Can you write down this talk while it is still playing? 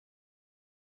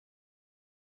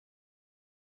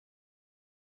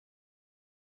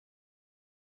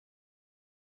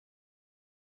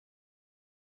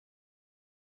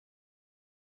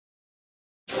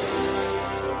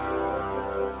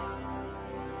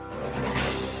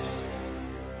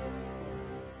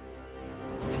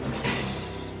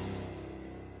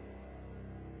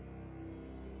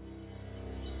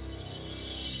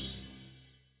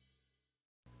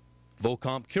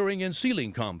Vocomp Curing and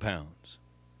Sealing Compounds.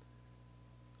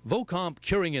 Vocomp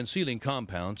Curing and Sealing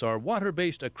Compounds are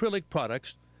water-based acrylic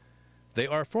products. They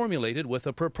are formulated with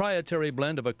a proprietary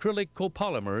blend of acrylic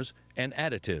copolymers and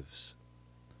additives.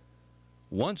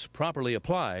 Once properly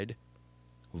applied,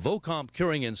 Vocomp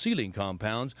Curing and Sealing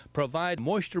Compounds provide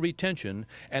moisture retention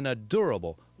and a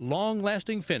durable,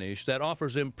 long-lasting finish that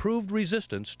offers improved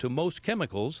resistance to most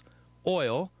chemicals,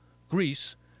 oil,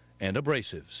 grease, and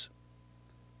abrasives.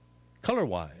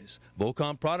 Color-wise,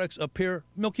 Vocomp products appear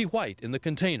milky white in the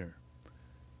container.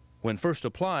 When first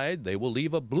applied, they will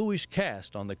leave a bluish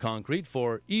cast on the concrete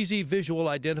for easy visual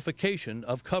identification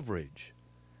of coverage.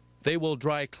 They will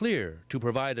dry clear to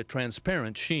provide a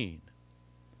transparent sheen.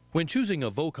 When choosing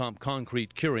a Vocomp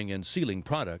concrete curing and sealing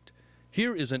product,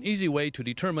 here is an easy way to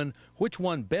determine which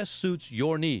one best suits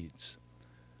your needs.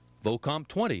 Vocomp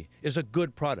 20 is a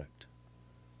good product.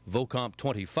 Vocomp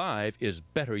 25 is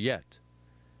better yet.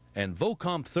 And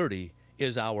Vocomp 30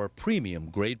 is our premium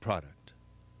grade product.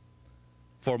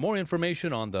 For more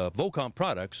information on the Vocomp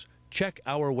products, check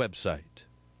our website.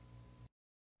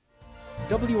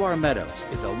 W.R. Meadows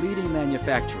is a leading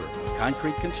manufacturer of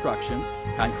concrete construction,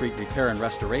 concrete repair and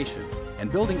restoration,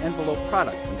 and building envelope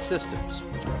products and systems,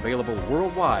 which are available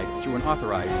worldwide through an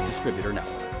authorized distributor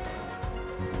network.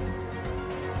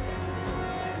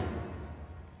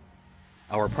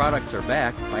 Our products are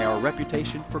backed by our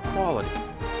reputation for quality,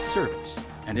 service,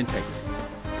 and integrity.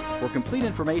 For complete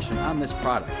information on this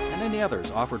product and any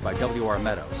others offered by W.R.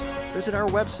 Meadows, visit our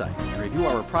website and review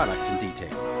our products in detail.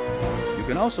 You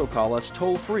can also call us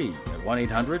toll-free at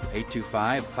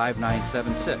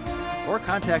 1-800-825-5976 or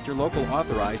contact your local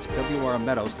authorized W.R.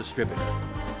 Meadows distributor.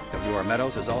 W.R.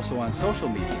 Meadows is also on social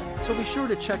media, so be sure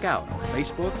to check out our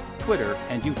Facebook, Twitter,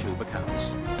 and YouTube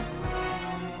accounts.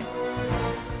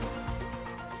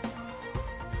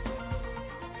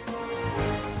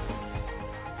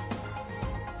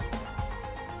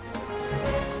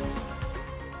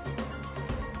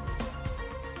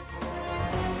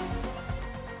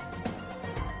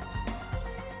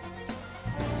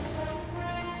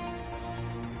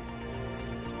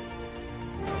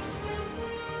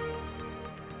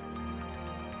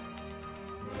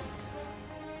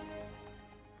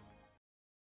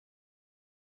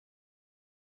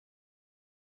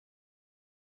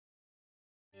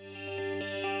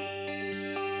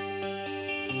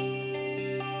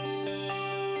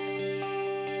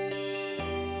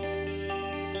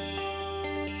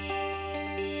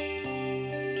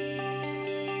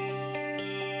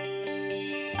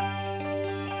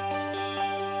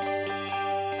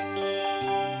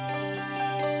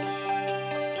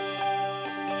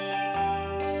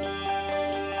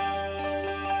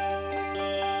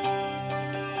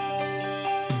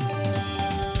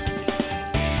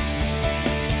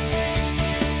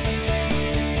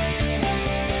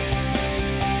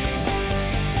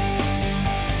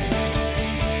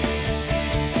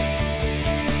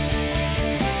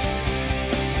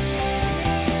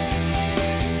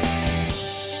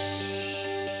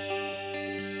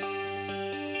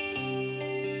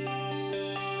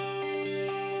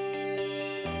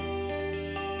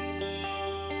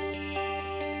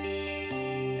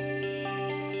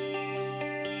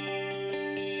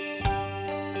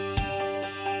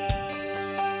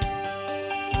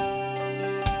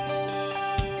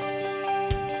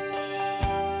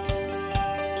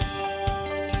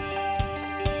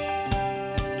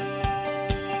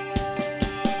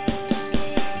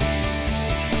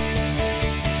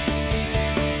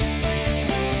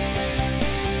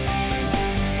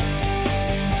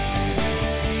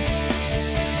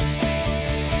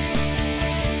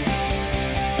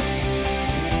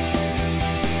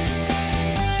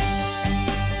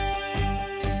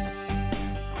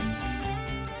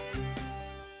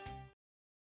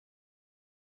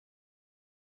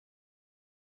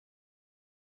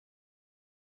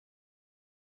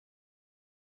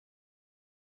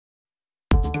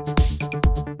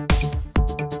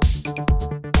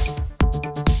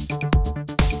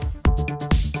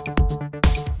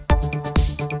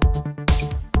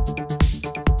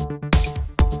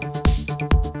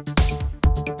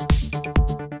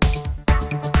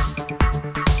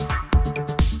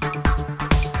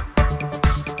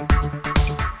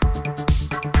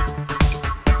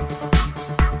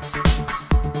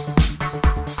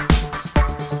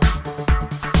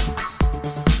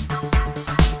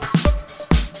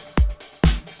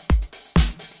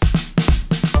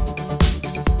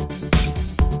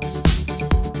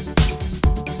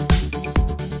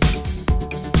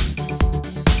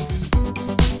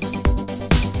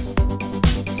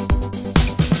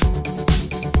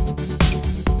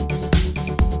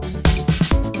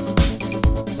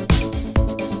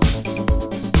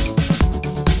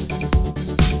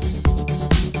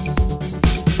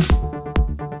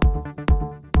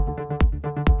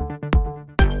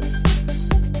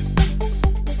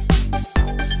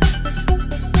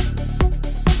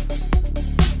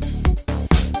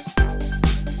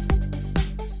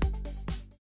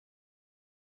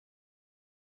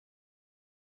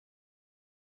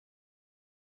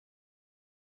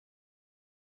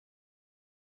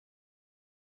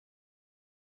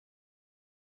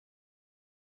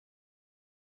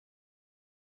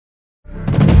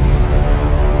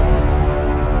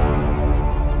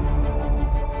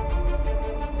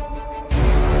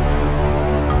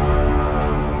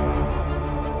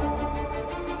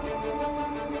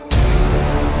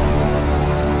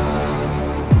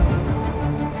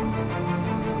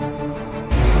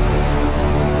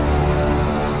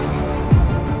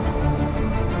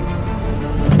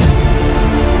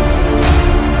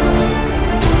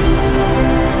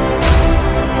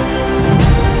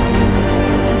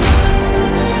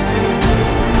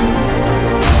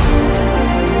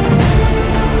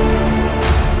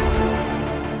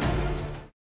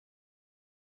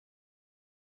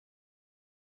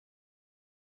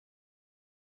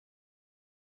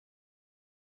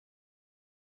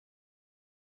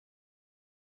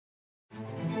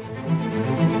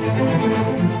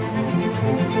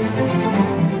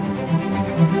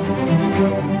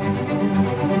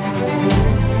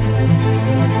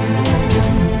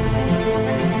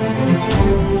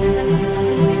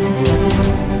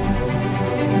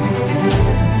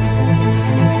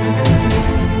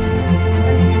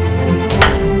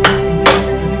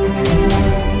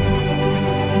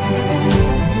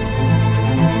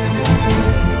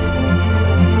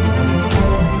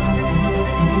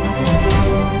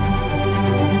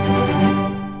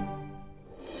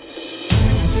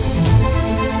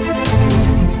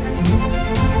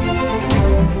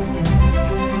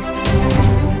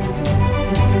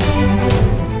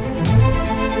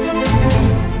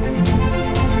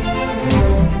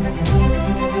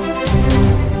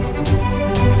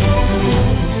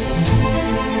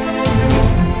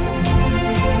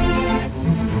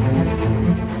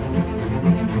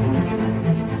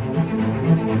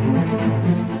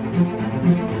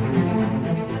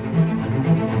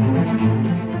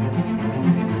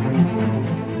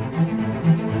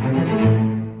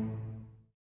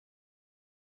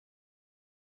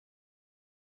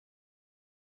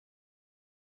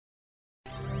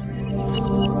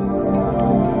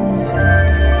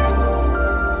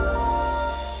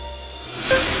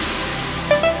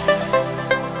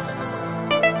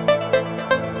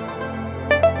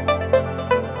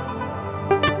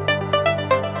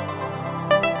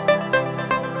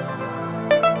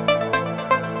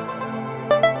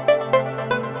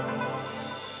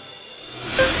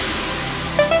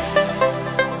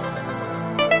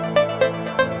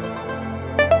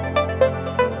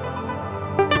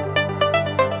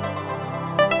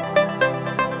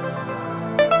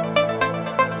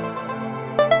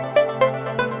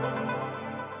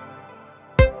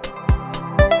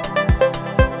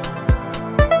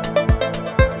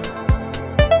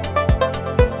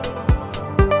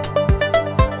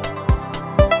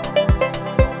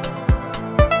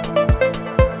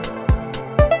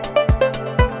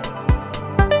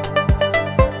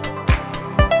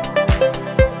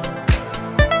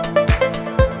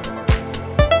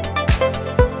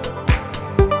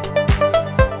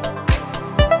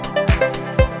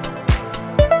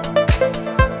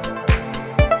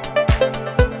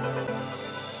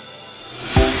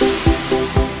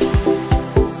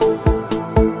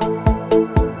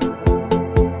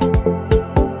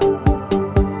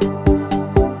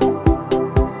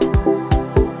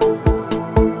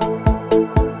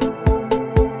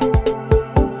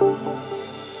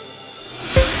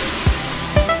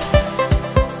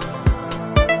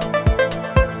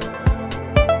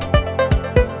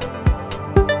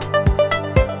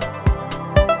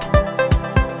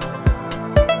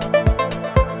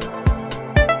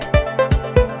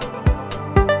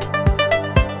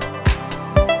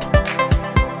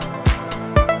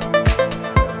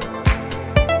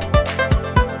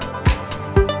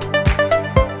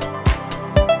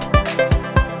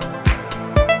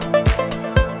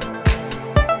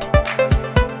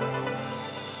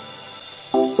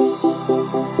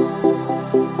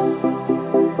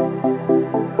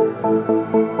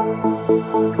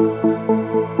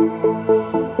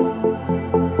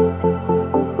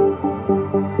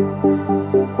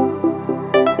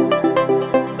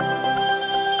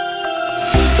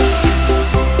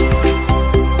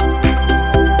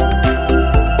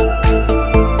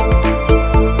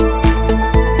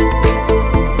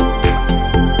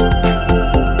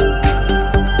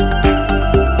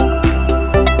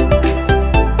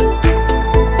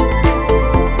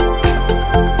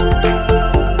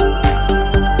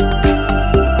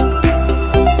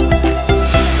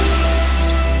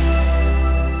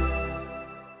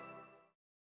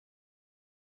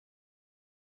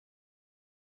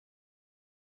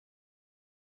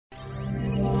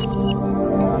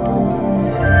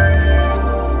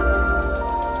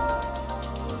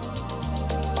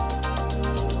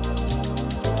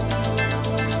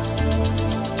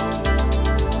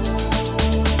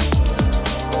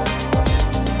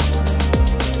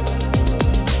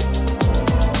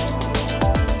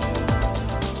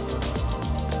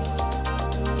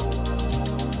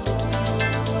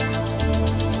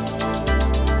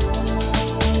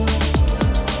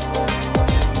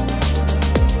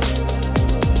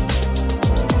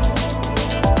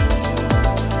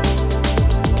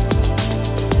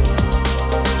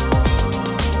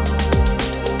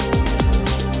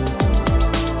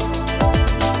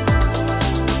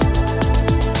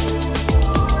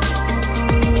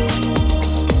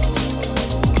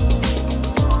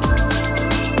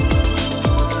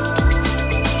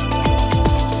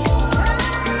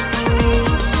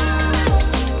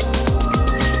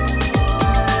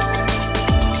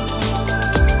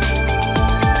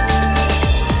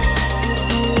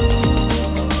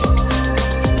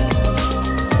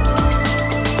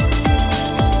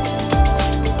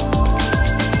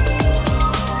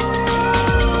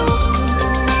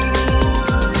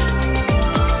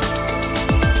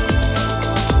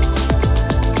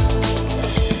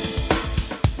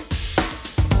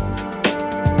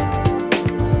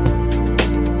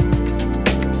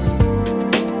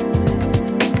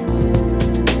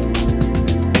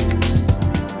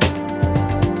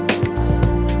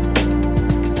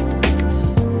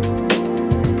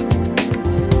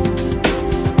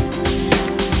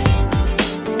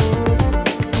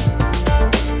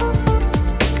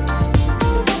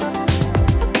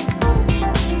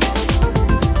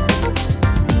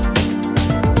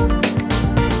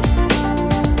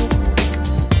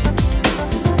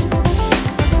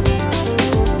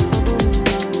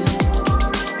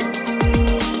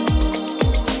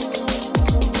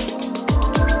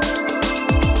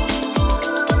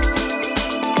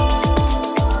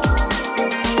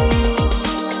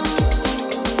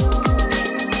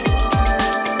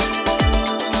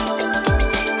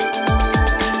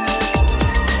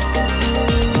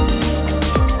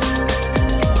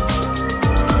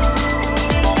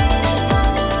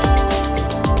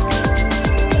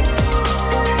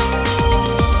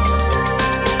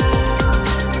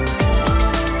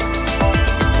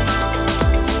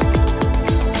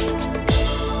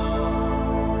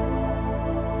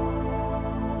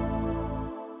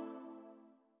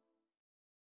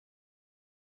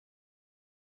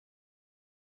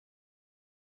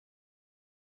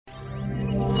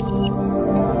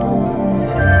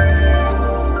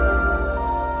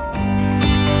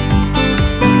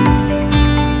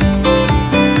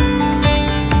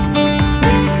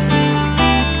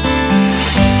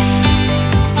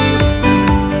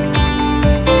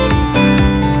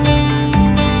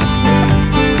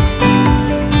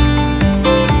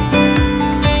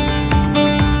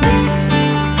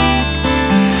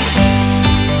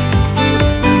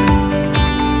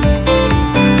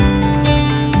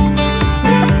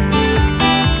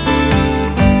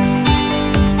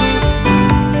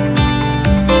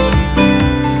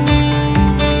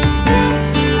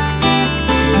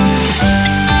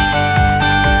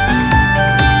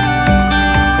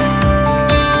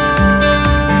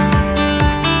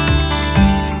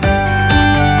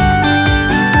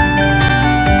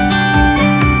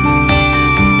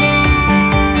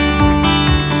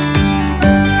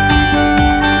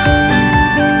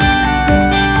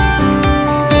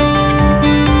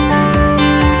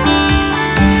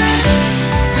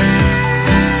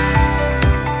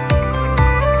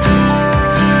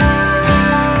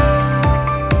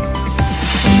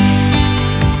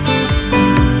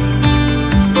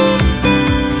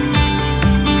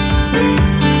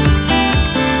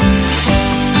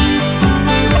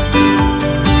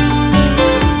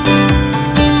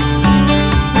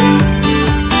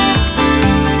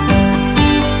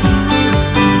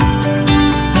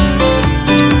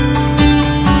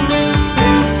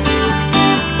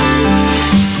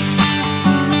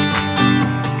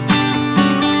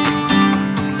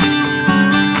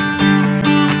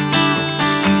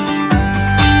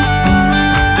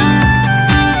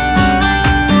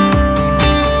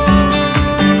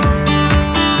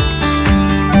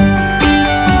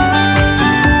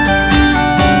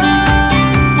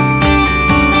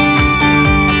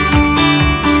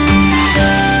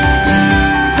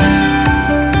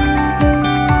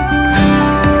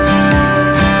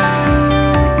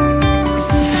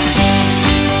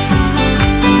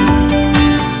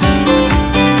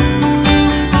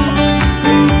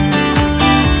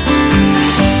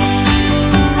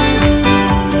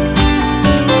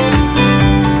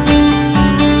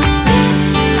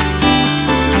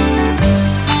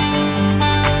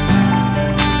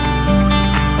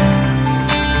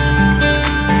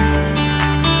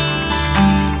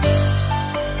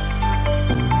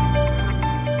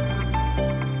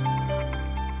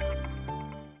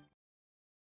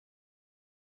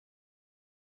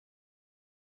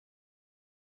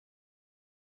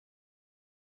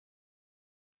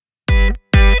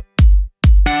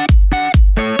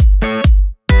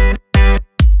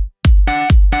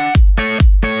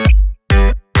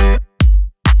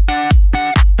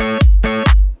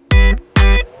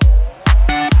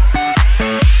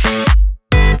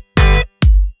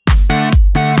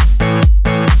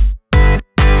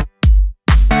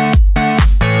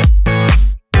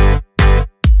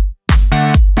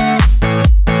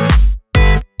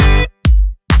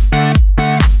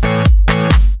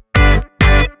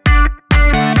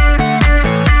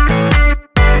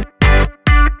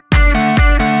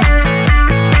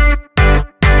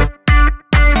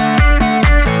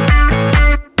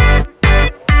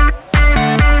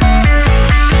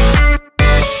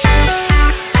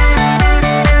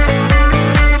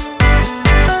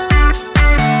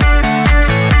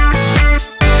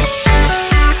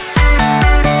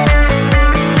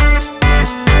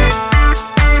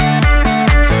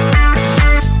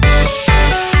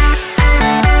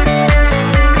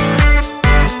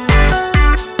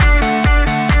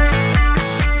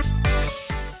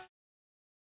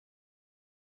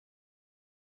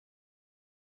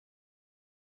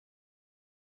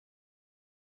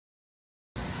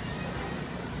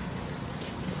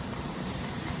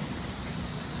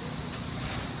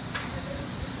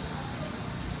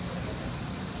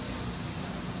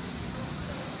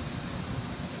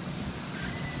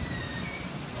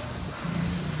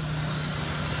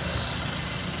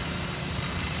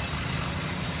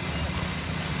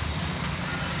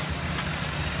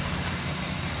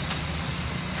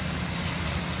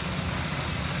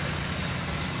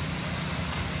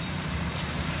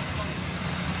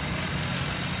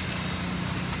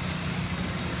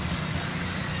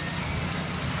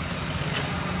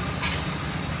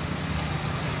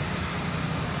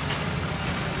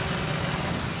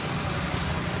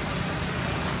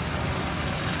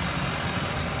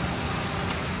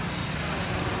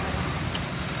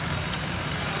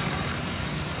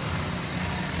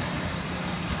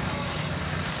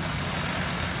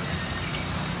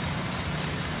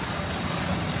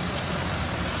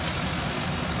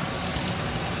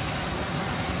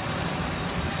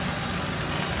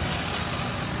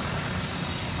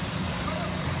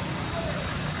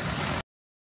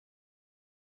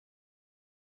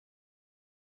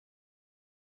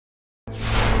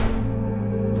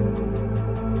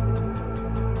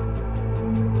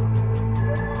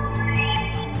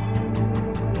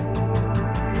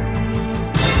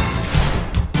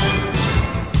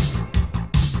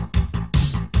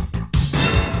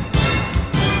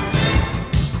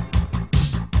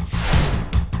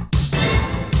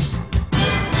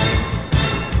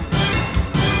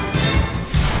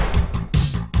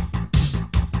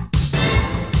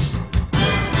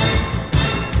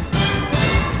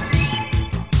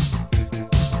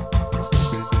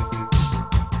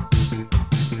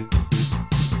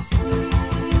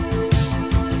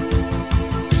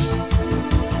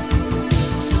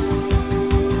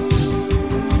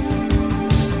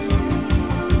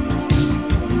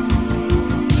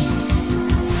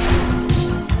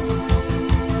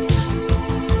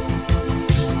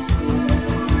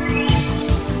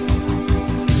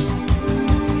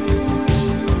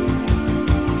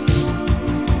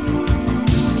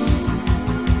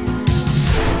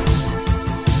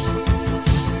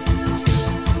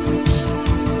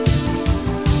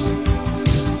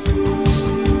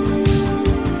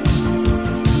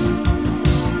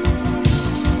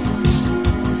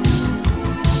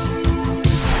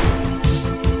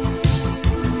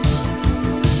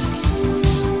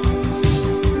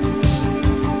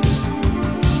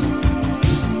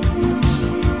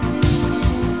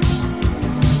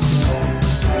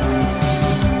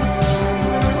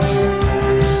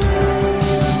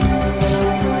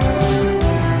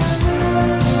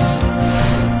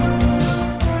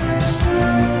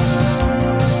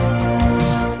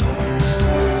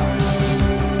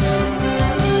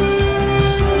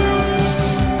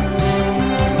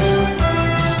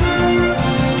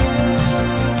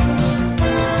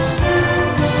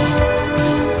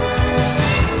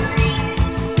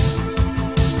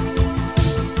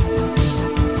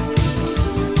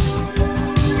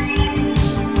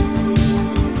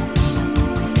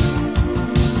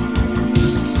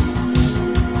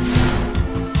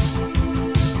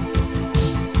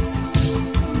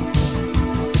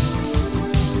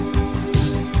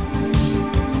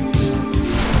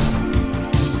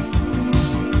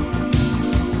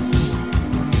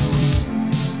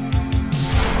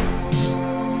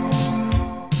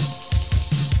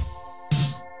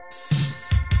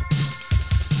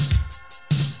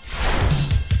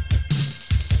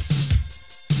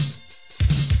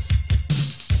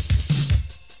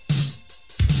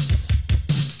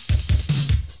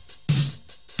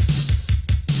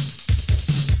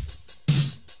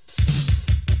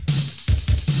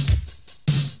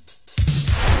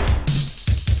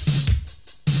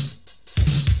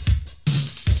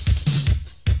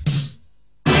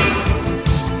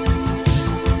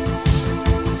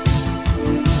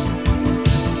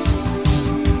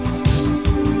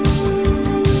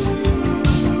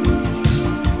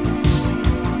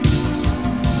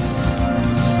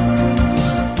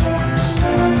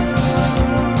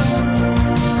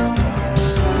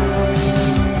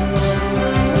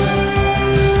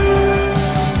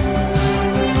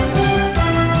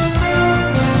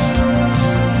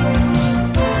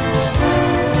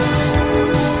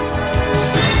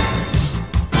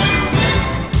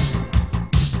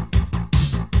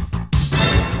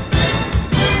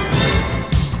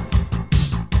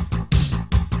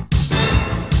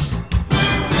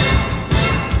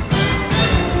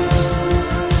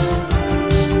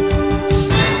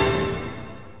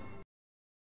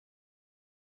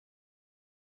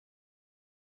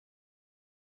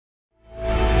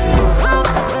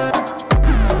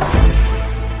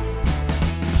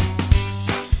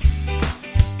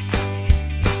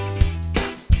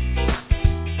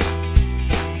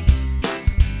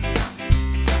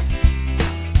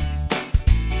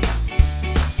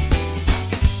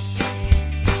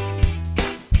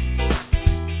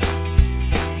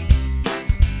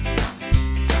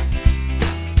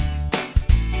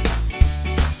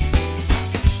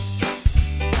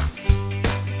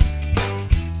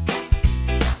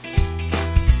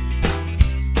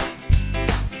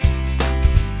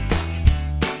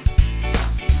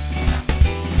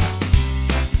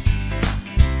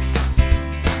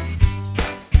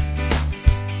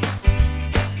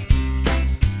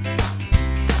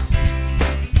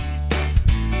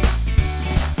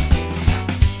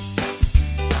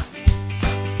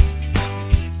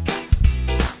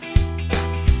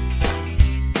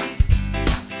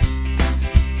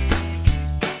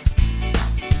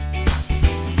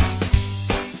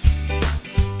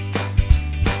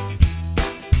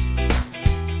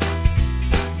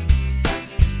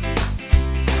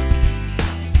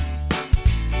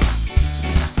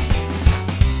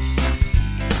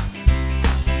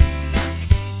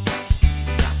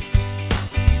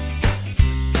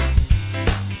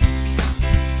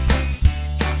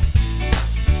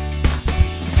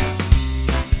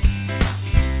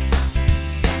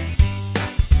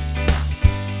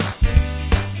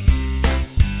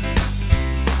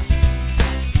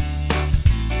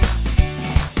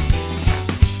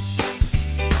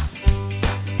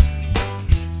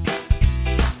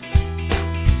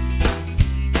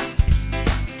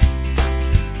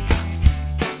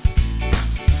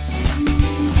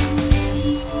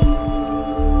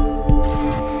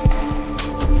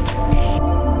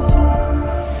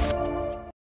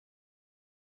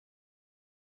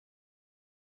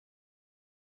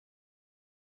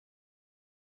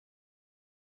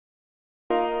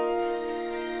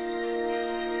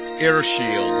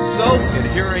 AirShield,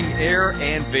 self-adhering air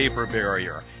and vapor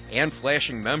barrier and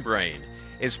flashing membrane,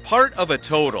 is part of a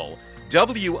total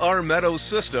W.R. Meadows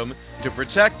system to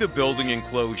protect the building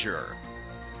enclosure.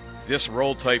 This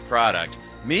roll-type product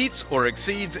meets or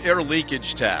exceeds air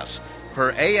leakage tests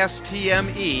per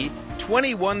ASTME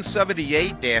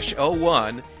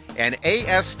 2178-01 and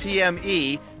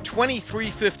ASTME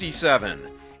 2357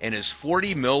 and is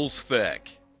 40 mils thick.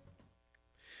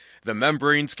 The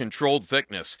membrane's controlled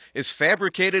thickness is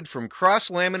fabricated from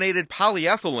cross-laminated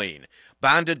polyethylene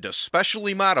bonded to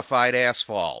specially modified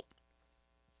asphalt.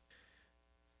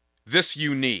 This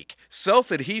unique,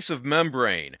 self-adhesive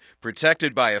membrane,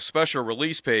 protected by a special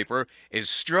release paper,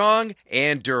 is strong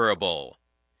and durable.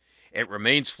 It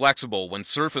remains flexible when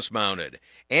surface mounted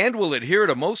and will adhere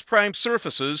to most prime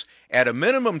surfaces at a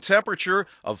minimum temperature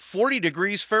of 40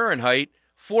 degrees Fahrenheit,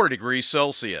 4 degrees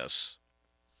Celsius.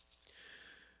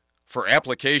 For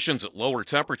applications at lower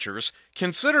temperatures,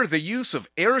 consider the use of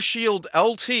AirShield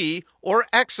LT or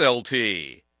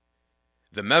XLT.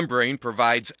 The membrane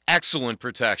provides excellent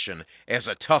protection as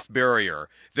a tough barrier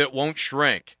that won't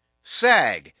shrink,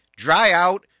 sag, dry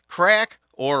out, crack,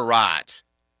 or rot.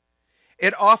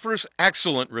 It offers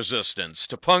excellent resistance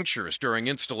to punctures during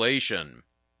installation.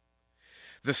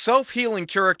 The self-healing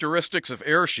characteristics of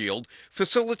AirShield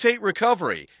facilitate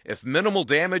recovery if minimal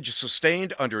damage is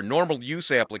sustained under normal use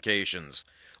applications,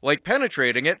 like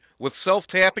penetrating it with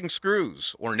self-tapping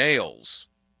screws or nails.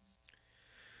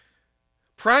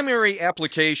 Primary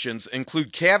applications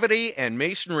include cavity and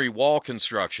masonry wall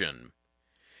construction.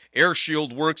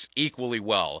 AirShield works equally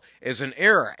well as an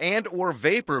air and or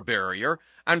vapor barrier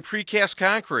on precast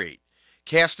concrete,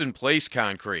 cast-in-place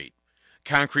concrete,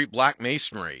 concrete block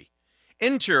masonry,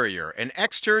 interior and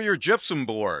exterior gypsum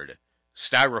board,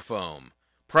 styrofoam,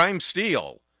 prime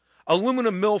steel,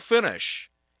 aluminum mill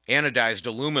finish, anodized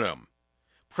aluminum,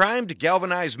 primed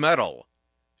galvanized metal,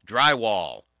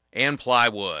 drywall, and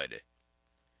plywood.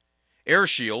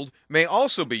 AirShield may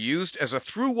also be used as a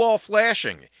through-wall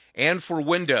flashing and for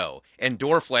window and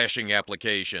door flashing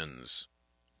applications.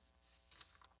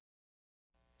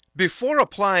 Before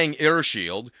applying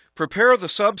AirShield, prepare the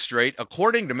substrate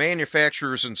according to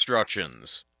manufacturer's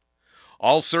instructions.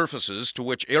 All surfaces to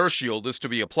which AirShield is to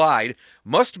be applied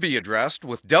must be addressed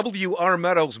with W.R.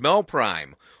 Meadows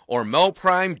Melprime or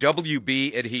Melprime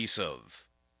WB adhesive.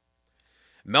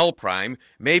 Melprime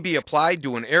may be applied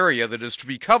to an area that is to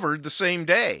be covered the same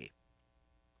day.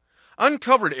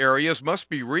 Uncovered areas must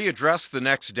be readdressed the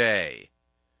next day.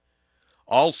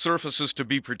 All surfaces to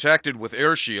be protected with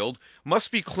AirShield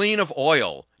must be clean of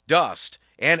oil, dust,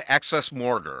 and excess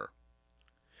mortar.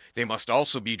 They must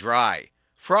also be dry,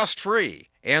 frost-free,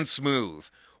 and smooth,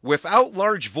 without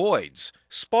large voids,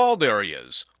 spalled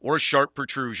areas, or sharp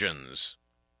protrusions.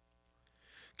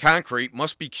 Concrete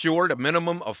must be cured a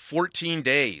minimum of 14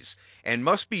 days and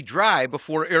must be dry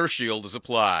before AirShield is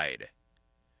applied.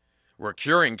 Where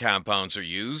curing compounds are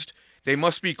used, they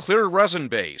must be clear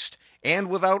resin-based and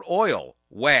without oil,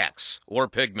 wax, or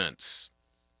pigments.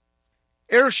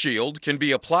 AirShield can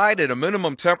be applied at a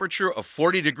minimum temperature of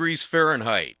 40 degrees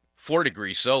Fahrenheit, 4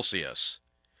 degrees Celsius.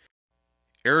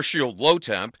 AirShield Low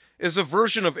Temp is a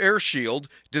version of AirShield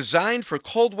designed for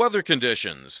cold weather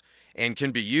conditions and can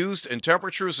be used in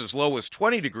temperatures as low as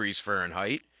 20 degrees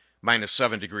Fahrenheit, minus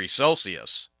 7 degrees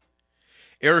Celsius.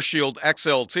 AirShield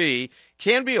XLT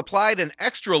can be applied in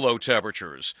extra low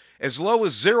temperatures as low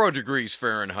as 0 degrees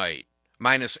Fahrenheit,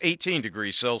 minus 18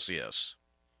 degrees Celsius.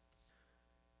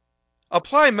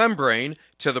 Apply membrane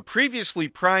to the previously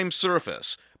primed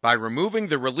surface by removing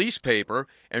the release paper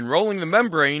and rolling the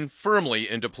membrane firmly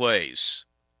into place.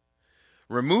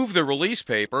 Remove the release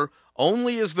paper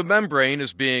only as the membrane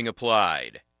is being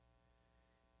applied.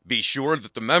 Be sure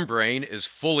that the membrane is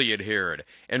fully adhered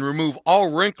and remove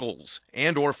all wrinkles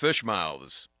and or fish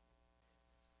mouths.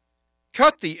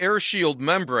 Cut the AirShield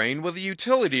membrane with a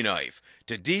utility knife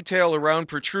to detail around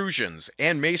protrusions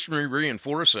and masonry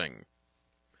reinforcing.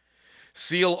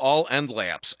 Seal all end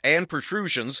laps and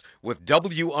protrusions with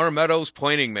W.R. Meadows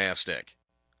pointing mastic.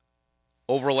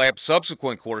 Overlap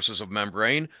subsequent courses of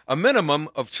membrane a minimum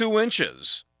of 2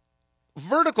 inches.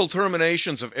 Vertical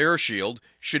terminations of AirShield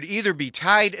should either be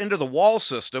tied into the wall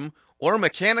system or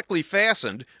mechanically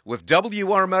fastened with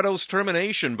W.R. Meadows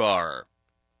termination bar.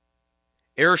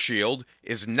 AirShield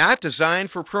is not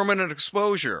designed for permanent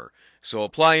exposure, so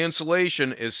apply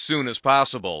insulation as soon as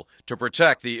possible to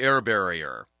protect the air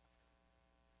barrier.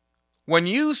 When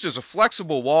used as a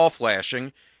flexible wall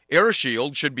flashing,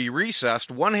 AirShield should be recessed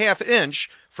 1/2 inch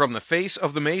from the face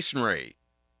of the masonry.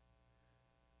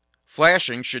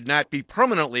 Flashing should not be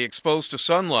permanently exposed to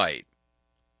sunlight.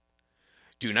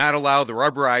 Do not allow the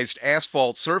rubberized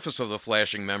asphalt surface of the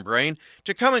flashing membrane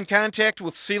to come in contact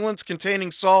with sealants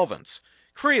containing solvents,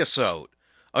 creosote,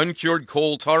 uncured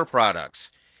coal tar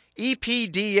products,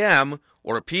 EPDM,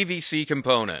 or PVC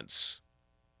components.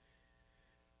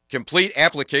 Complete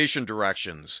application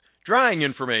directions, drying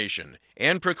information,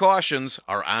 and precautions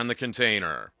are on the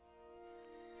container.